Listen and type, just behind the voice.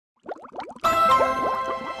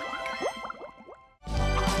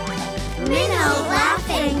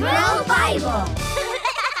Bible!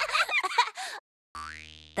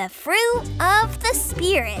 The fruit of the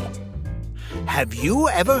Spirit. Have you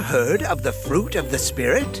ever heard of the fruit of the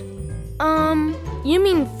Spirit? You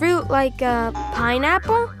mean fruit like a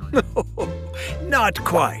pineapple? No, not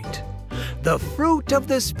quite. The fruit of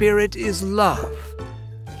the Spirit is love,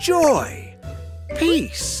 joy,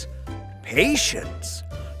 peace, patience,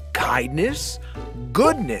 kindness,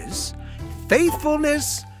 goodness,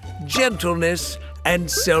 faithfulness, gentleness, and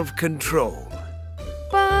self-control.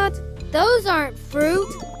 But those aren't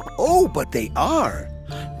fruit. Oh, but they are.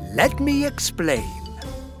 Let me explain.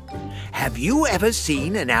 Have you ever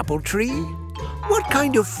seen an apple tree? What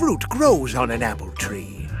kind of fruit grows on an apple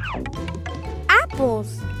tree?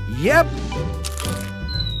 Apples. Yep.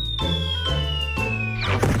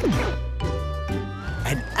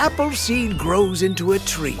 An apple seed grows into a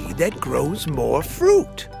tree that grows more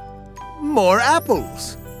fruit. More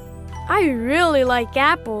apples. I really like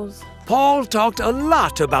apples. Paul talked a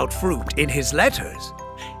lot about fruit in his letters.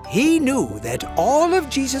 He knew that all of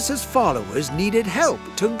Jesus' followers needed help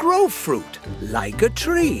to grow fruit, like a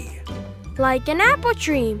tree. Like an apple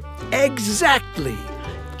tree. Exactly.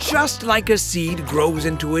 Just like a seed grows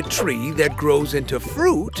into a tree that grows into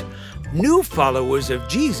fruit, new followers of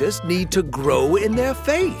Jesus need to grow in their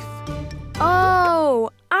faith. Oh,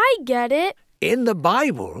 I get it. In the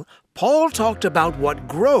Bible, Paul talked about what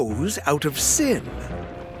grows out of sin.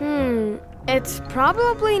 It's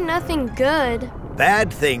probably nothing good.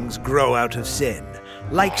 Bad things grow out of sin,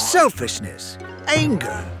 like selfishness,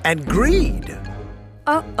 anger, and greed.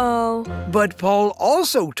 Uh-oh. But Paul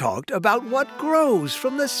also talked about what grows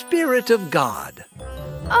from the Spirit of God.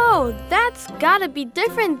 Oh, that's gotta be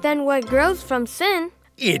different than what grows from sin.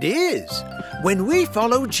 It is. When we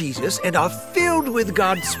follow Jesus and are filled with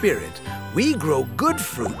God's Spirit, we grow good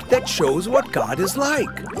fruit that shows what God is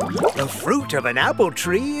like. The fruit of an apple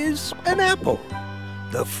tree is an apple.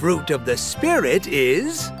 The fruit of the Spirit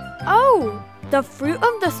is... Oh, the fruit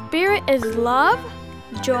of the Spirit is love,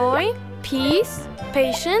 joy, peace,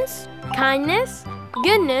 patience, kindness,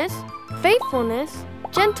 goodness, faithfulness,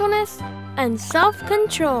 gentleness, and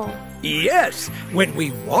self-control. Yes, when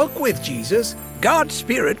we walk with Jesus, God's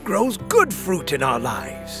Spirit grows good fruit in our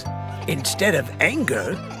lives. Instead of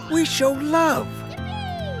anger, we show love.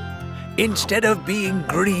 Instead of being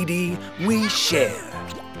greedy, we share.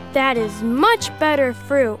 That is much better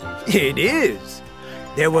fruit. It is.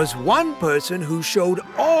 There was one person who showed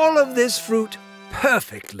all of this fruit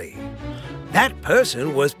perfectly. That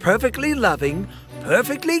person was perfectly loving,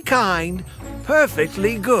 perfectly kind,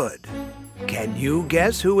 perfectly good. Can you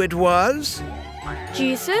guess who it was?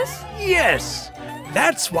 Jesus? Yes.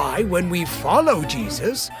 That's why when we follow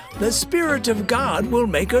Jesus, the Spirit of God will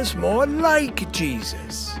make us more like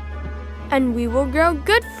Jesus. And we will grow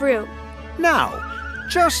good fruit. Now,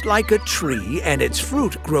 just like a tree and its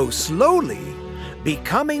fruit grows slowly,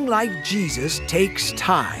 becoming like Jesus takes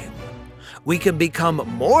time. We can become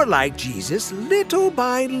more like Jesus little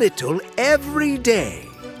by little every day.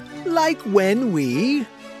 Like when we...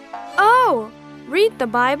 Oh, read the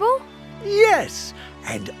Bible? Yes,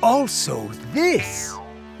 and also this.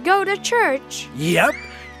 Go to church. Yep,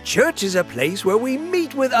 church is a place where we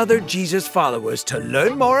meet with other Jesus followers to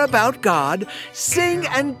learn more about God, sing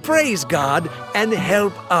and praise God, and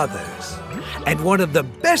help others. And one of the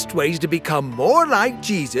best ways to become more like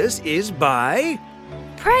Jesus is by...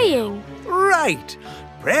 praying. Right.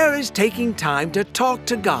 Prayer is taking time to talk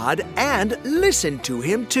to God and listen to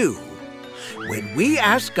Him too. When we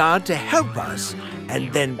ask God to help us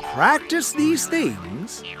and then practice these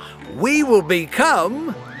things, we will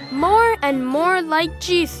become... more and more like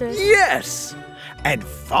Jesus. Yes! And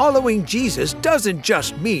following Jesus doesn't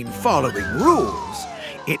just mean following rules.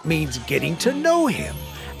 It means getting to know Him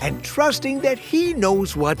and trusting that He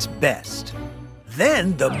knows what's best.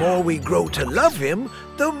 Then, the more we grow to love Him,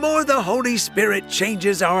 the more the Holy Spirit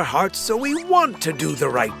changes our hearts so we want to do the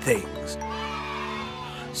right things.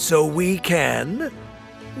 So we can...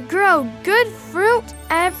 grow good fruit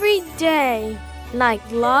every day, like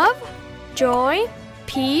love, joy,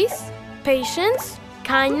 peace, patience,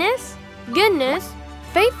 kindness, goodness,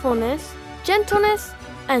 faithfulness, gentleness,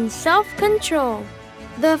 and self-control.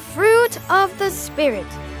 The fruit of the Spirit.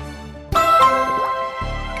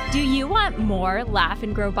 Do you want more Laugh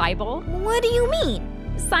and Grow Bible? What do you mean?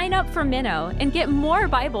 Sign up for Minno and get more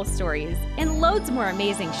Bible stories and loads more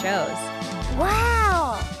amazing shows.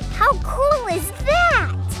 Wow! How cool is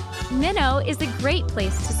that? Minno is a great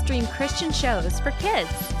place to stream Christian shows for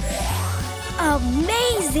kids.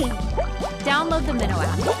 Amazing! Download the Minno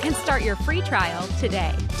app and start your free trial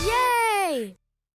today. Yay!